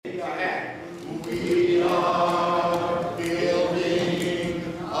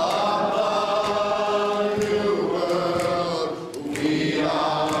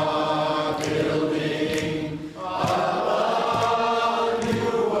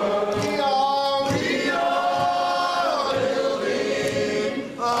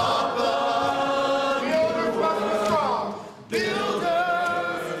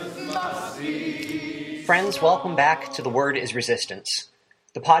friends, welcome back to The Word is Resistance,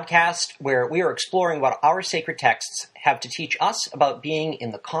 the podcast where we are exploring what our sacred texts have to teach us about being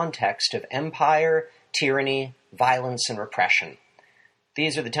in the context of empire, tyranny, violence, and repression.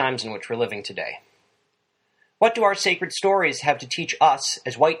 These are the times in which we're living today. What do our sacred stories have to teach us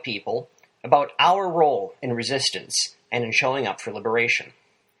as white people about our role in resistance and in showing up for liberation?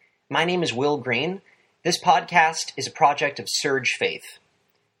 My name is Will Green. This podcast is a project of Surge Faith.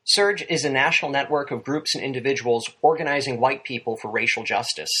 Surge is a national network of groups and individuals organizing white people for racial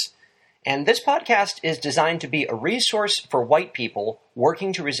justice. And this podcast is designed to be a resource for white people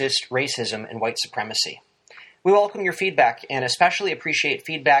working to resist racism and white supremacy. We welcome your feedback and especially appreciate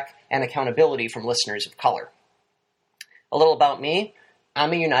feedback and accountability from listeners of color. A little about me.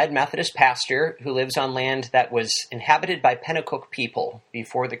 I'm a United Methodist pastor who lives on land that was inhabited by Pennacook people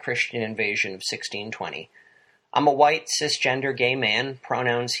before the Christian invasion of 1620. I'm a white, cisgender gay man,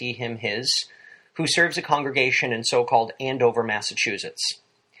 pronouns he, him, his, who serves a congregation in so-called Andover, Massachusetts.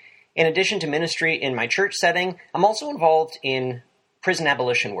 In addition to ministry in my church setting, I'm also involved in prison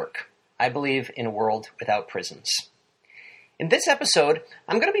abolition work. I believe in a world without prisons. In this episode,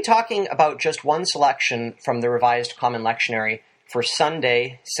 I'm going to be talking about just one selection from the Revised Common Lectionary for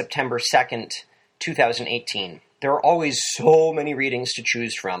Sunday, September 2nd, 2018. There are always so many readings to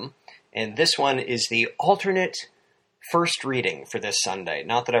choose from, and this one is the alternate first reading for this Sunday.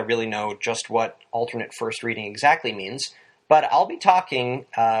 Not that I really know just what alternate first reading exactly means, but I'll be talking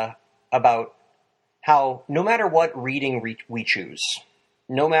about how no matter what reading we choose,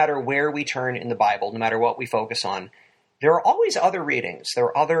 no matter where we turn in the Bible, no matter what we focus on, there are always other readings, there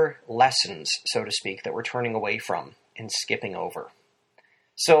are other lessons, so to speak, that we're turning away from and skipping over.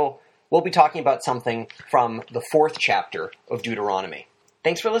 So we'll be talking about something from the 4th chapter of Deuteronomy.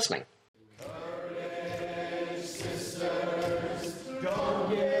 Thanks for listening.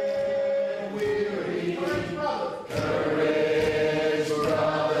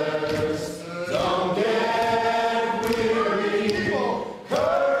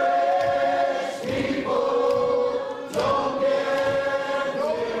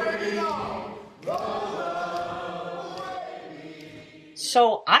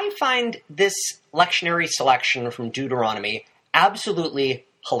 So I find this lectionary selection from Deuteronomy absolutely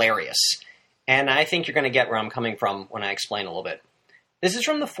hilarious. And I think you're going to get where I'm coming from when I explain a little bit. This is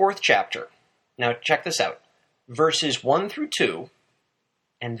from the 4th chapter. Now check this out. Verses 1 through 2.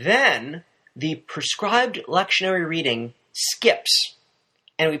 And then the prescribed lectionary reading skips.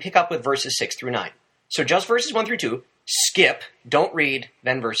 And we pick up with verses 6 through 9. So just verses 1 through 2, skip, don't read,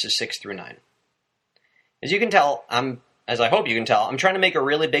 then verses 6 through 9. As you can tell, as I hope you can tell, I'm trying to make a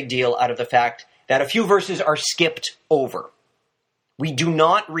really big deal out of the fact that a few verses are skipped over. We do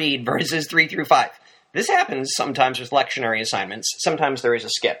not read verses 3 through 5. This happens sometimes with lectionary assignments. Sometimes there is a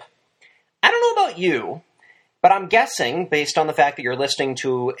skip. I don't know about you, but I'm guessing, based on the fact that you're listening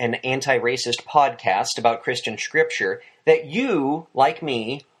to an anti-racist podcast about Christian scripture, that you, like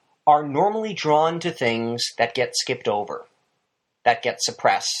me, are normally drawn to things that get skipped over, that get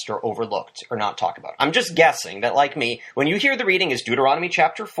suppressed or overlooked or not talked about. I'm just guessing that, like me, when you hear the reading is Deuteronomy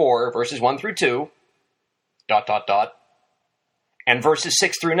chapter 4, verses 1 through 2, ... and verses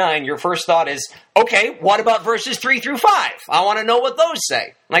 6 through 9, your first thought is, okay, what about verses 3 through 5? I want to know what those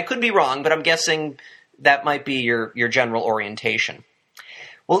say. And I could be wrong, but I'm guessing that might be your general orientation.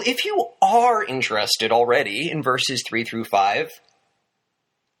 Well, if you are interested already in verses 3 through 5,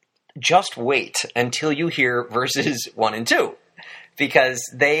 just wait until you hear verses 1 and 2. Because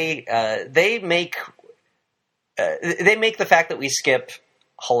they make the fact that we skip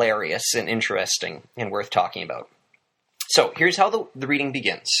hilarious and interesting and worth talking about. So here's how the reading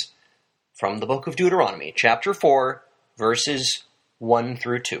begins. From the book of Deuteronomy, chapter 4, verses 1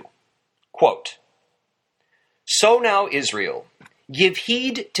 through 2. Quote, "So now, Israel, give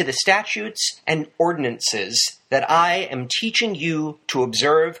heed to the statutes and ordinances that I am teaching you to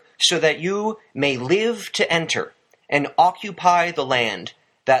observe, so that you may live to enter and occupy the land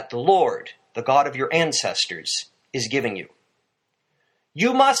that the Lord, the God of your ancestors, is giving you.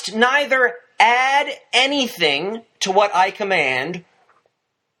 You must neither add anything to what I command,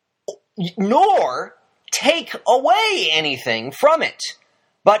 nor take away anything from it,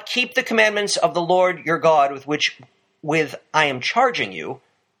 but keep the commandments of the Lord your God with I am charging you."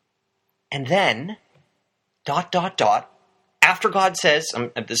 And then, ... after God says,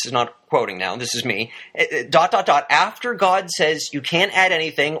 this is not quoting now, this is me, ... after God says you can't add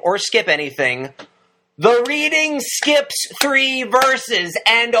anything or skip anything, the reading skips 3 verses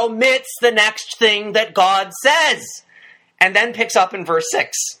and omits the next thing that God says, and then picks up in verse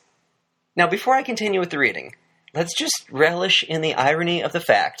 6. Now, before I continue with the reading, Let's just relish in the irony of the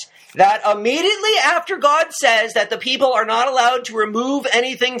fact that immediately after God says that the people are not allowed to remove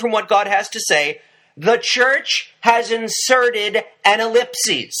anything from what God has to say, the church has inserted an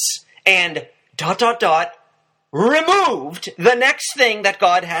ellipses and ... removed the next thing that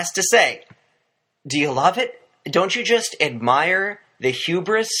God has to say. Do you love it? Don't you just admire the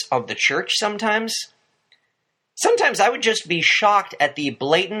hubris of the church sometimes? Sometimes I would just be shocked at the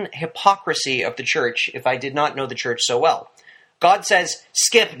blatant hypocrisy of the church if I did not know the church so well. God says,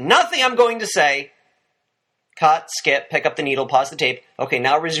 skip nothing I'm going to say. Cut, skip, pick up the needle, pause the tape. Okay,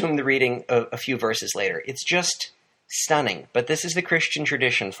 now resume the reading a few verses later. It's just stunning. But this is the Christian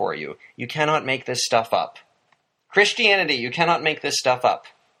tradition for you. You cannot make this stuff up. Christianity, you cannot make this stuff up.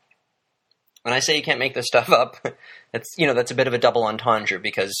 When I say you can't make this stuff up, that's a bit of a double entendre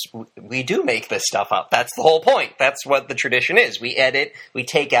because we do make this stuff up. That's the whole point. That's what the tradition is. We edit, we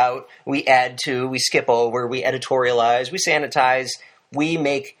take out, we add to, we skip over, we editorialize, we sanitize, we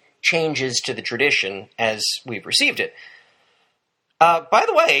make changes to the tradition as we've received it. By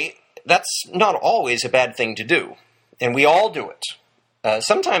the way, that's not always a bad thing to do, and we all do it.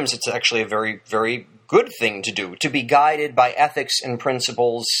 Sometimes it's actually a very, very good thing to do, to be guided by ethics and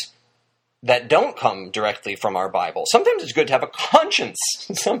principles that don't come directly from our Bible. Sometimes it's good to have a conscience.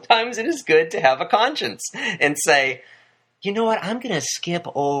 Sometimes it is good to have a conscience and say, you know what, I'm going to skip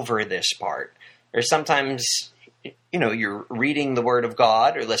over this part. Or sometimes, you're reading the Word of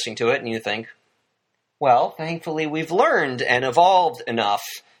God or listening to it and you think, well, thankfully we've learned and evolved enough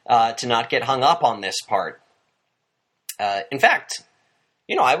to not get hung up on this part. In fact,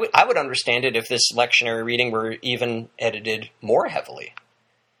 I would understand it if this lectionary reading were even edited more heavily.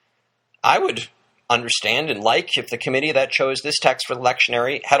 I would understand and like if the committee that chose this text for the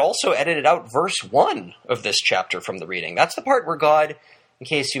lectionary had also edited out verse 1 of this chapter from the reading. That's the part where God, in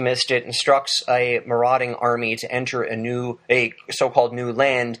case you missed it, instructs a marauding army to enter a so-called new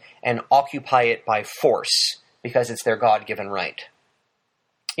land and occupy it by force because it's their God-given right.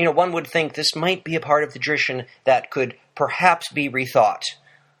 One would think this might be a part of the tradition that could perhaps be rethought,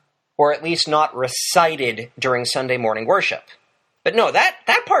 or at least not recited during Sunday morning worship. But no, that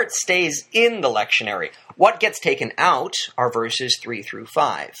part stays in the lectionary. What gets taken out are verses 3 through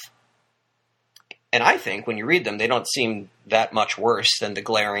 5. And I think when you read them, they don't seem that much worse than the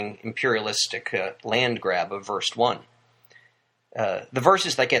glaring imperialistic land grab of verse 1. The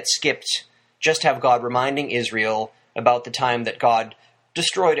verses that get skipped just have God reminding Israel about the time that God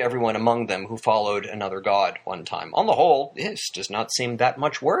destroyed everyone among them who followed another god one time. On the whole, this does not seem that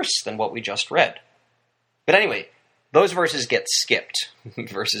much worse than what we just read. But anyway, those verses get skipped,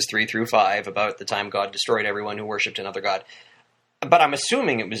 verses 3 through 5, about the time God destroyed everyone who worshipped another god. But I'm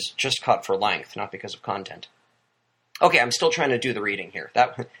assuming it was just cut for length, not because of content. Okay, I'm still trying to do the reading here.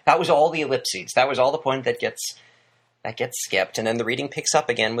 That was all the ellipses. That was all the point that gets skipped. And then the reading picks up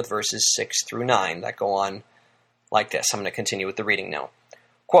again with verses 6 through 9 that go on like this. I'm going to continue with the reading now.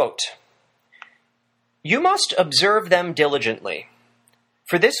 Quote, "You must observe them diligently,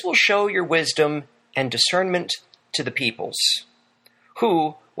 for this will show your wisdom and discernment to the peoples,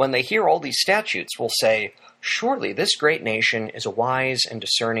 who, when they hear all these statutes, will say, 'Surely this great nation is a wise and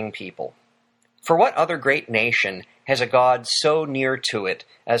discerning people.' For what other great nation has a God so near to it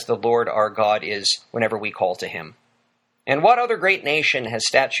as the Lord our God is whenever we call to him? And what other great nation has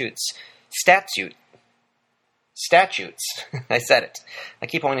statutes, I said it. I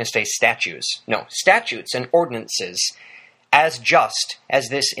keep wanting to say statues. No, statutes and ordinances as just as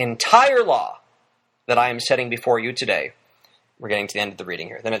this entire law that I am setting before you today." We're getting to the end of the reading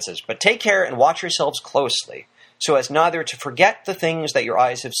here. Then it says, "But take care and watch yourselves closely, so as neither to forget the things that your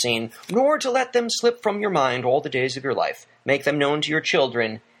eyes have seen, nor to let them slip from your mind all the days of your life. Make them known to your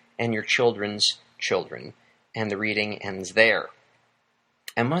children and your children's children." And the reading ends there.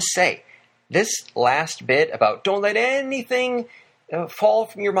 I must say, this last bit about don't let anything fall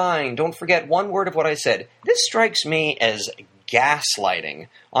from your mind, don't forget one word of what I said, this strikes me as gaslighting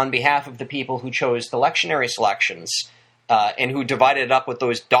on behalf of the people who chose the lectionary selections and who divided it up with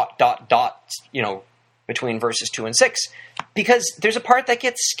those ... between verses 2 and 6, because there's a part that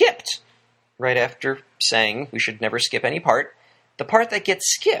gets skipped right after saying we should never skip any part. The part that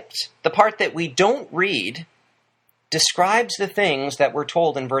gets skipped, the part that we don't read, describes the things that we're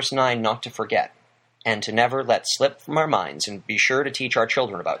told in verse 9 not to forget and to never let slip from our minds and be sure to teach our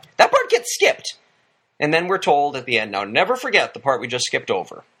children about. That part gets skipped. And then we're told at the end, now never forget the part we just skipped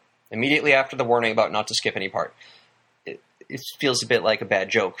over, immediately after the warning about not to skip any part. It feels a bit like a bad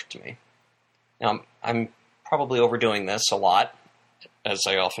joke to me. Now, I'm probably overdoing this a lot, as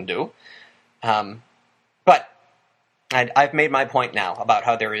I often do. But I've made my point now about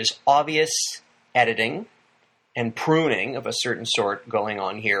how there is obvious editing and pruning of a certain sort going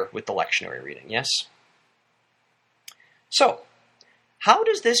on here with the lectionary reading, yes? So, how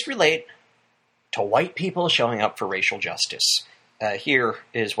does this relate to white people showing up for racial justice? Here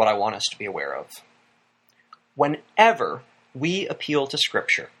is what I want us to be aware of. Whenever we appeal to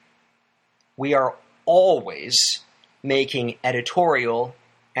Scripture, we are always making editorial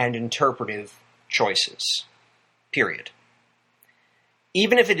and interpretive choices. Period.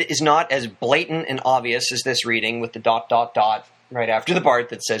 Even if it is not as blatant and obvious as this reading with the ... right after the part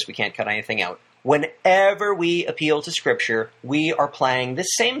that says we can't cut anything out. Whenever we appeal to Scripture, we are playing the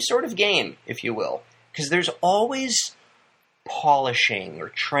same sort of game, if you will. Because there's always polishing or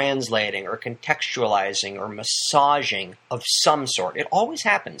translating or contextualizing or massaging of some sort. It always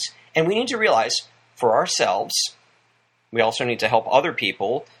happens. And we need to realize for ourselves, we also need to help other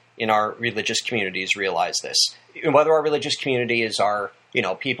people in our religious communities realize this. Whether our religious community is our,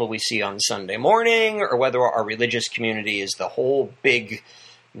 people we see on Sunday morning, or whether our religious community is the whole big,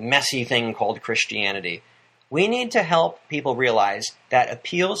 messy thing called Christianity, we need to help people realize that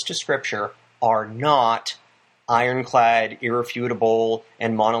appeals to Scripture are not ironclad, irrefutable,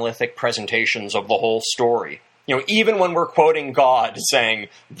 and monolithic presentations of the whole story. Even when we're quoting God saying,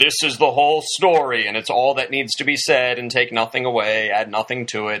 this is the whole story, and it's all that needs to be said, and take nothing away, add nothing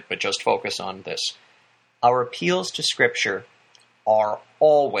to it, but just focus on this. Our appeals to Scripture are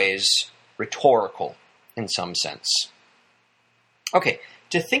always rhetorical in some sense. Okay,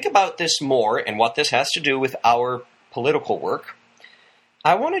 to think about this more and what this has to do with our political work,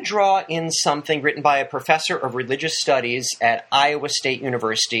 I want to draw in something written by a professor of religious studies at Iowa State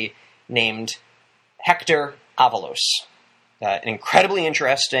University named Hector Avalos, an incredibly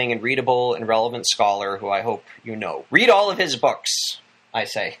interesting and readable and relevant scholar who I hope you know. Read all of his books, I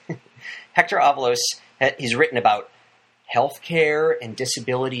say. Hector Avalos, he's written about healthcare and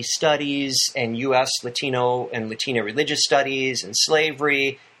disability studies and U.S. Latino and Latina religious studies and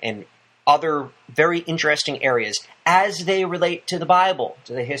slavery and other very interesting areas as they relate to the Bible,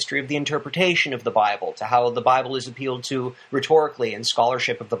 to the history of the interpretation of the Bible, to how the Bible is appealed to rhetorically and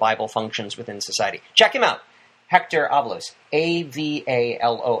scholarship of the Bible functions within society. Check him out. Hector Avalos.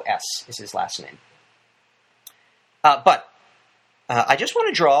 Avalos is his last name. But I just want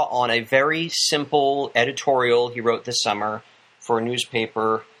to draw on a very simple editorial he wrote this summer for a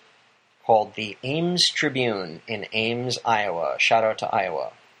newspaper called the Ames Tribune in Ames, Iowa. Shout out to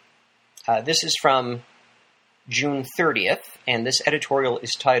Iowa. This is from June 30th, and this editorial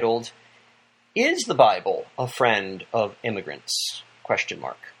is titled, "Is the Bible a Friend of Immigrants?" ?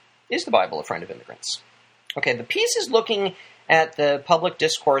 Is the Bible a friend of immigrants? Okay, the piece is looking at the public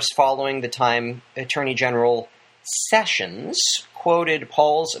discourse following the time Attorney General Sessions quoted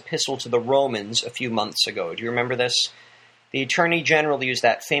Paul's epistle to the Romans a few months ago. Do you remember this? The Attorney General used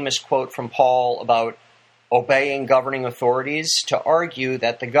that famous quote from Paul about obeying governing authorities to argue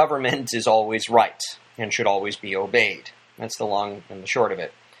that the government is always right and should always be obeyed. That's the long and the short of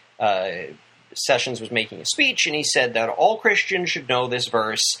it. Sessions was making a speech, and he said that all Christians should know this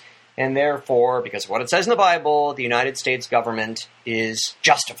verse, and therefore, because of what it says in the Bible, the United States government is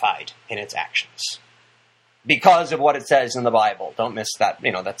justified in its actions. Because of what it says in the Bible. Don't miss that.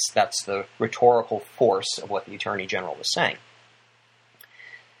 That's the rhetorical force of what the Attorney General was saying.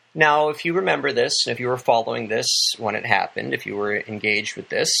 Now, if you remember this, if you were following this when it happened, if you were engaged with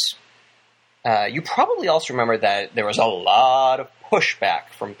this, you probably also remember that there was a lot of pushback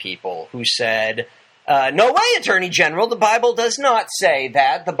from people who said, no way, Attorney General, the Bible does not say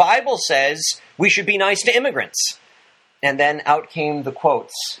that. The Bible says we should be nice to immigrants. And then out came the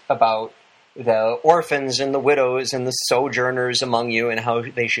quotes about the orphans and the widows and the sojourners among you and how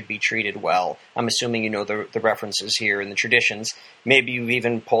they should be treated well. I'm assuming you know the references here and the traditions. Maybe you've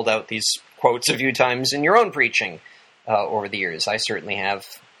even pulled out these quotes a few times in your own preaching over the years. I certainly have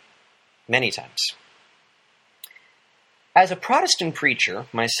many times. As a Protestant preacher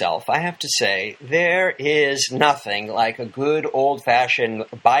myself, I have to say there is nothing like a good old-fashioned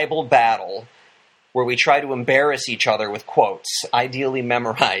Bible battle where we try to embarrass each other with quotes, ideally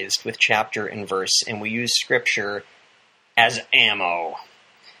memorized with chapter and verse, and we use Scripture as ammo.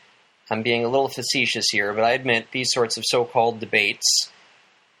 I'm being a little facetious here, but I admit these sorts of so-called debates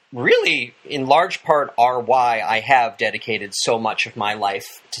really, in large part, are why I have dedicated so much of my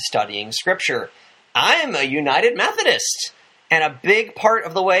life to studying Scripture. I'm a United Methodist, and a big part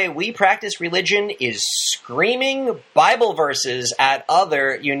of the way we practice religion is screaming Bible verses at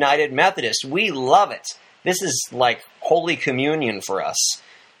other United Methodists. We love it. This is like Holy Communion for us.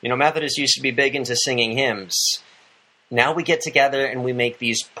 Methodists used to be big into singing hymns. Now we get together and we make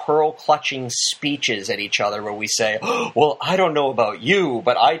these pearl-clutching speeches at each other where we say, oh, well, I don't know about you,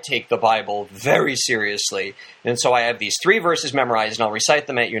 but I take the Bible very seriously. And so I have these 3 verses memorized, and I'll recite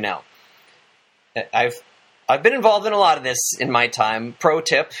them at you now. I've been involved in a lot of this in my time. Pro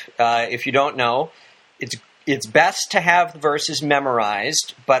tip, if you don't know, it's best to have the verses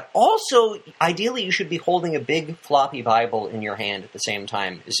memorized, but also, ideally, you should be holding a big floppy Bible in your hand at the same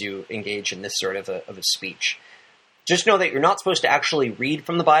time as you engage in this sort of a speech. Just know that you're not supposed to actually read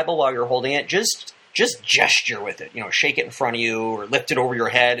from the Bible while you're holding it. Just gesture with it. Shake it in front of you or lift it over your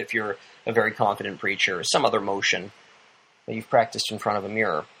head if you're a very confident preacher, or some other motion that you've practiced in front of a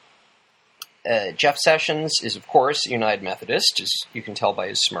mirror. Jeff Sessions is, of course, a United Methodist, as you can tell by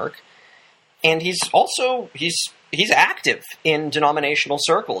his smirk. And he's active in denominational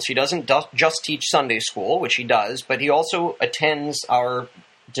circles. He doesn't just teach Sunday school, which he does, but he also attends our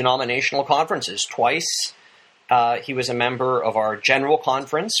denominational conferences twice. He was a member of our General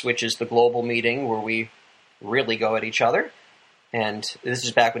Conference, which is the global meeting where we really go at each other. And this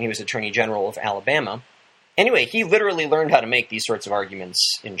is back when he was Attorney General of Alabama. Anyway, he literally learned how to make these sorts of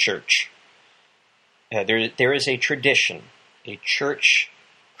arguments in church. There is a tradition, a church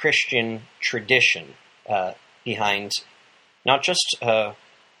Christian tradition behind not just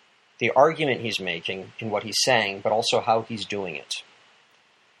the argument he's making and what he's saying, but also how he's doing it.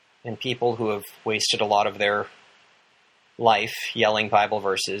 And people who have wasted a lot of their life yelling Bible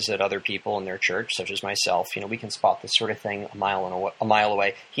verses at other people in their church, such as myself, we can spot this sort of thing a mile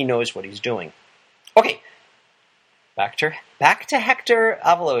away. He knows what he's doing. Okay, back to Hector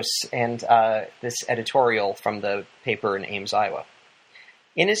Avalos and this editorial from the paper in Ames, Iowa.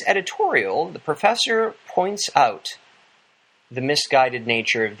 In his editorial, the professor points out the misguided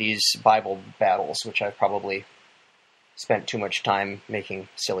nature of these Bible battles, which I've probably spent too much time making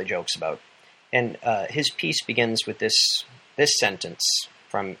silly jokes about. And his piece begins with this sentence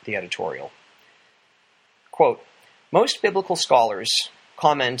from the editorial. Quote, most biblical scholars,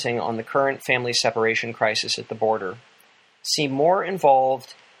 commenting on the current family separation crisis at the border, seem more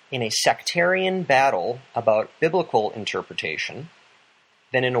involved in a sectarian battle about biblical interpretation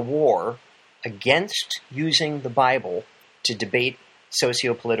than in a war against using the Bible to debate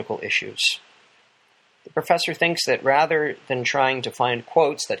socio-political issues. The professor thinks that rather than trying to find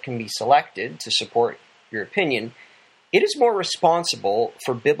quotes that can be selected to support your opinion, it is more responsible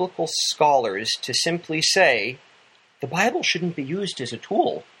for biblical scholars to simply say, the Bible shouldn't be used as a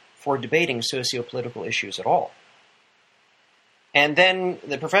tool for debating socio-political issues at all. And then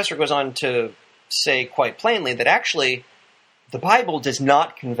the professor goes on to say quite plainly that actually the Bible does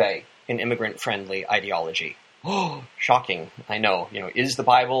not convey an immigrant-friendly ideology. Oh, shocking, I know. Is the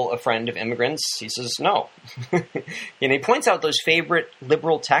Bible a friend of immigrants? He says no. And he points out those favorite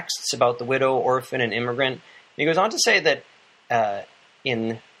liberal texts about the widow, orphan, and immigrant. And he goes on to say that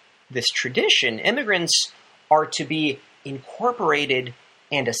in this tradition, immigrants are to be incorporated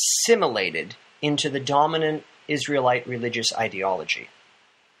and assimilated into the dominant Israelite religious ideology.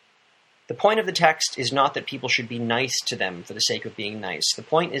 The point of the text is not that people should be nice to them for the sake of being nice. The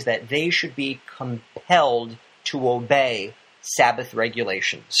point is that they should be compelled to obey Sabbath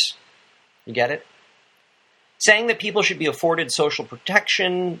regulations. You get it? Saying that people should be afforded social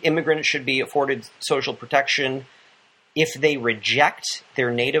protection, immigrants should be afforded social protection if they reject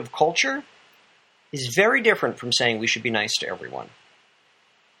their native culture, is very different from saying we should be nice to everyone.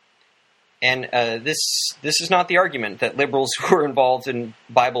 And this is not the argument that liberals who are involved in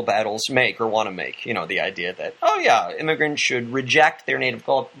Bible battles make or want to make. The idea that, immigrants should reject their native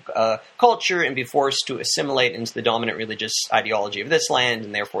culture and be forced to assimilate into the dominant religious ideology of this land,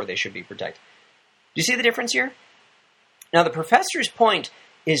 and therefore they should be protected. Do you see the difference here? Now, the professor's point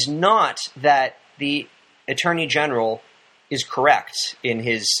is not that the Attorney General is correct in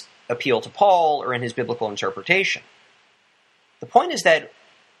his appeal to Paul or in his biblical interpretation. The point is that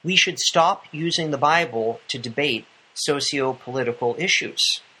we should stop using the Bible to debate socio-political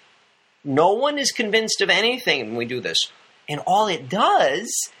issues. No one is convinced of anything when we do this. And all it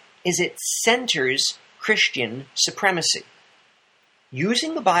does is it centers Christian supremacy.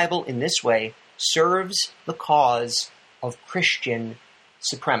 Using the Bible in this way serves the cause of Christian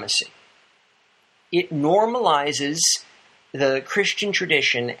supremacy. It normalizes the Christian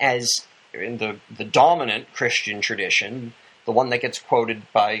tradition as the dominant Christian tradition, the one that gets quoted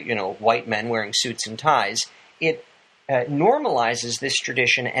by, white men wearing suits and ties. It normalizes this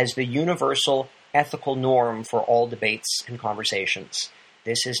tradition as the universal ethical norm for all debates and conversations.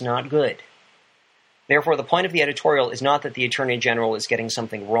 This is not good. Therefore, the point of the editorial is not that the Attorney General is getting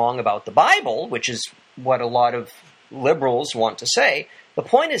something wrong about the Bible, which is what a lot of liberals want to say. The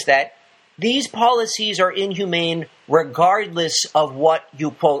point is that These policies are inhumane regardless of what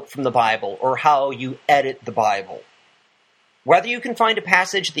you quote from the Bible or how you edit the Bible. Whether you can find a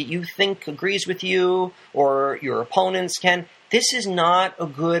passage that you think agrees with you or your opponents can, this is not a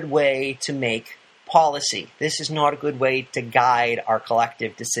good way to make policy. This is not a good way to guide our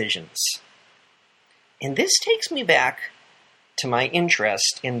collective decisions. And this takes me back to my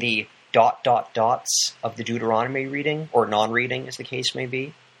interest in the ... of the Deuteronomy reading, or non-reading as the case may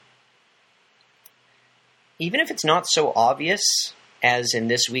be. Even if it's not so obvious, as in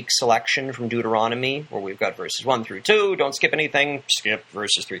this week's selection from Deuteronomy, where we've got verses 1 through 2, don't skip anything, skip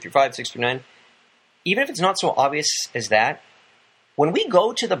verses 3 through 5, 6 through 9. Even if it's not so obvious as that, when we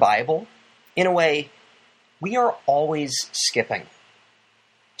go to the Bible, in a way, we are always skipping.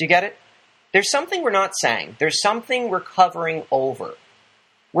 Do you get it? There's something we're not saying. There's something we're covering over.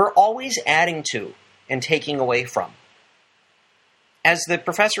 We're always adding to and taking away from. As the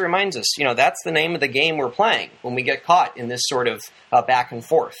professor reminds us, that's the name of the game we're playing when we get caught in this sort of back and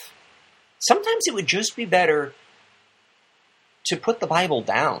forth. Sometimes it would just be better to put the Bible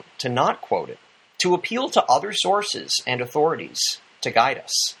down, to not quote it, to appeal to other sources and authorities to guide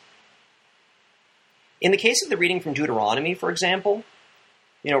us. In the case of the reading from Deuteronomy, for example,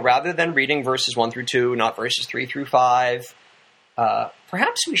 rather than reading verses 1 through 2, not verses 3 through 5,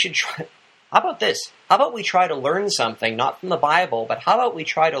 perhaps we should try... How about this? How about we try to learn something, not from the Bible, but how about we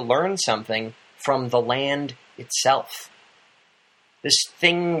try to learn something from the land itself? This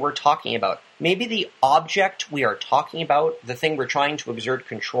thing we're talking about. Maybe the object we are talking about, the thing we're trying to exert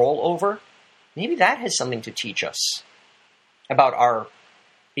control over, maybe that has something to teach us about our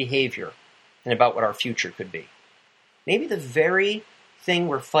behavior and about what our future could be. Maybe the very thing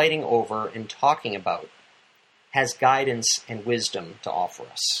we're fighting over and talking about has guidance and wisdom to offer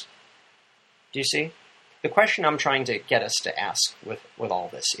us. Do you see? The question I'm trying to get us to ask with all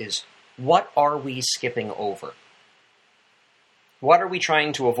this is, what are we skipping over? What are we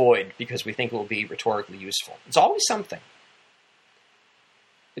trying to avoid because we think it will be rhetorically useful? It's always something.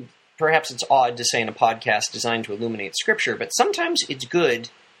 Perhaps it's odd to say in a podcast designed to illuminate Scripture, but sometimes it's good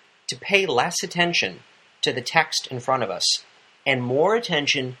to pay less attention to the text in front of us and more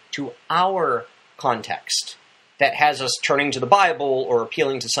attention to our context that has us turning to the Bible or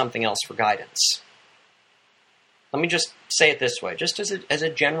appealing to something else for guidance. Let me just say it this way, just as a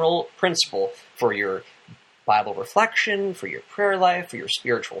general principle for your Bible reflection, for your prayer life, for your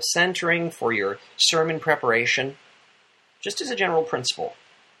spiritual centering, for your sermon preparation, just as a general principle.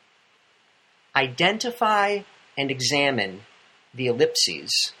 Identify and examine the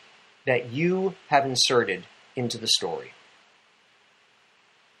ellipses that you have inserted into the story.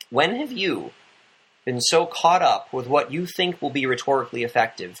 When have you been so caught up with what you think will be rhetorically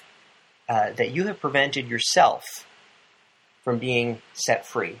effective that you have prevented yourself from being set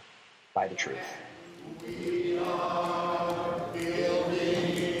free by the truth? We are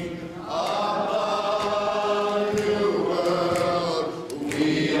building a new world.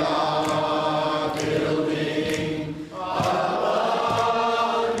 We are building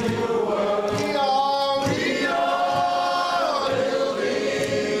a new world. We are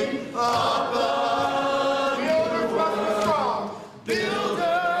building a new world.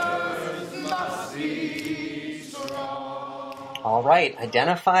 Builders must be strong. All right,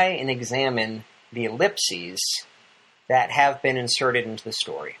 identify and examine the ellipses that have been inserted into the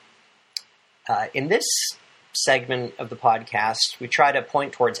story. In this segment of the podcast, we try to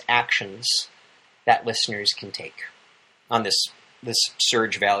point towards actions that listeners can take on this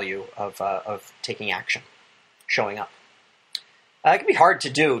surge value of taking action, showing up. It can be hard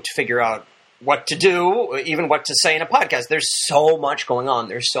to figure out what to do, even what to say in a podcast. There's so much going on.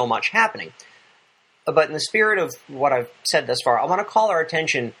 There's so much happening. But in the spirit of what I've said thus far, I want to call our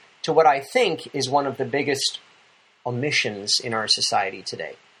attention to what I think is one of the biggest omissions in our society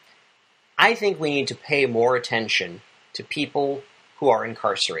today. I think we need to pay more attention to people who are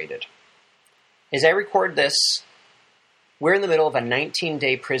incarcerated. As I record this, we're in the middle of a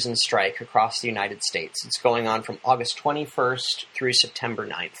 19-day prison strike across the United States. It's going on from August 21st through September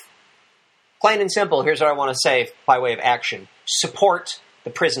 9th. Plain and simple, here's what I want to say by way of action. Support the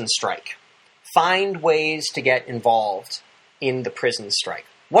prison strike. Find ways to get involved in the prison strike.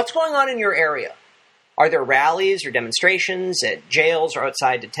 What's going on in your area? Are there rallies or demonstrations at jails or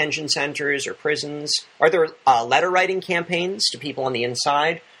outside detention centers or prisons? Are there letter-writing campaigns to people on the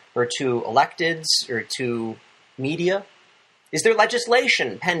inside or to electeds or to media? Is there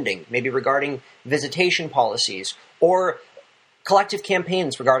legislation pending, maybe regarding visitation policies or collective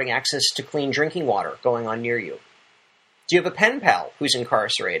campaigns regarding access to clean drinking water going on near you? Do you have a pen pal who's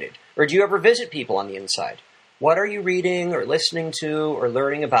incarcerated? Or do you ever visit people on the inside? What are you reading or listening to or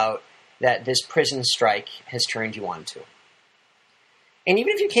learning about that this prison strike has turned you on to. And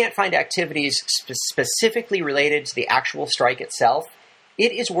even if you can't find activities specifically related to the actual strike itself,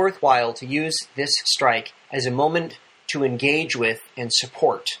 it is worthwhile to use this strike as a moment to engage with and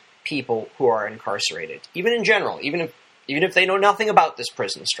support people who are incarcerated, even in general, even if they know nothing about this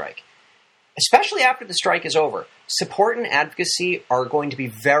prison strike. Especially after the strike is over, support and advocacy are going to be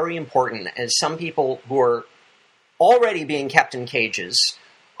very important, as some people who are already being kept in cages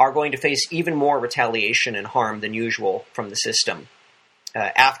are going to face even more retaliation and harm than usual from the system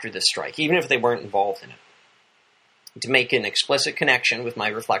after this strike, even if they weren't involved in it. To make an explicit connection with my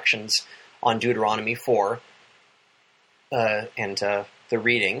reflections on Deuteronomy 4 and the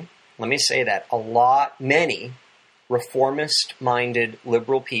reading, let me say that many reformist-minded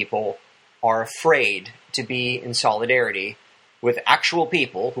liberal people are afraid to be in solidarity with actual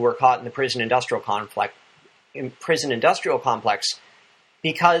people who are caught in the prison industrial complex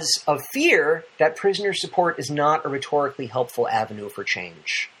because of fear that prisoner support is not a rhetorically helpful avenue for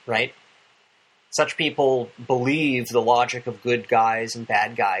change, right? Such people believe the logic of good guys and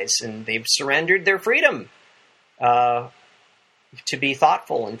bad guys, and they've surrendered their freedom to be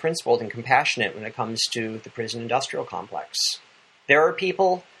thoughtful and principled and compassionate when it comes to the prison industrial complex. There are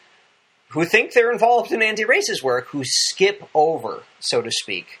people who think they're involved in anti-racist work who skip over, so to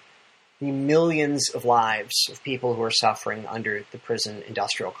speak, the millions of lives of people who are suffering under the prison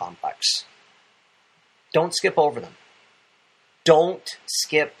industrial complex. Don't skip over them. Don't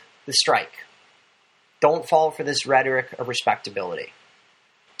skip the strike. Don't fall for this rhetoric of respectability.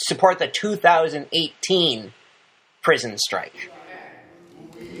 Support the 2018 prison strike.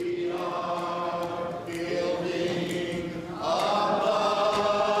 We are building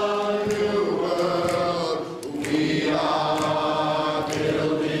a new world. We are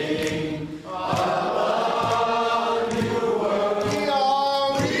building a new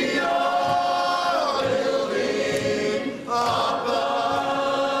world. We are building up a builders must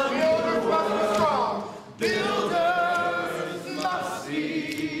be strong. Builders must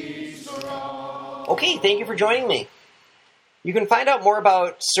be strong. Okay, thank you for joining me. You can find out more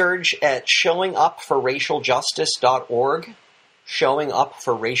about Surge at showingupforracialjustice.org,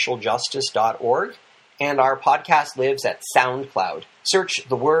 showingupforracialjustice.org, and our podcast lives at SoundCloud. Search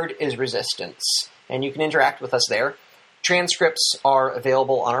The Word is Resistance, and you can interact with us there. Transcripts are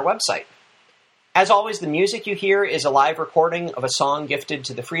available on our website. As always, the music you hear is a live recording of a song gifted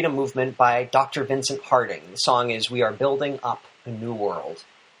to the Freedom Movement by Dr. Vincent Harding. The song is We Are Building Up a New World.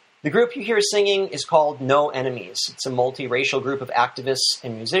 The group you hear singing is called No Enemies. It's a multiracial group of activists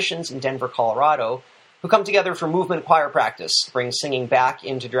and musicians in Denver, Colorado, who come together for movement choir practice, to bring singing back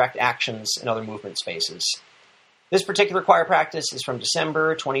into direct actions and other movement spaces. This particular choir practice is from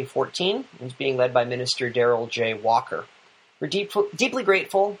December 2014 and is being led by Minister Darrell J. Walker. We're deeply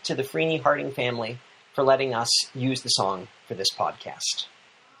grateful to the Freeney Harding family for letting us use the song for this podcast.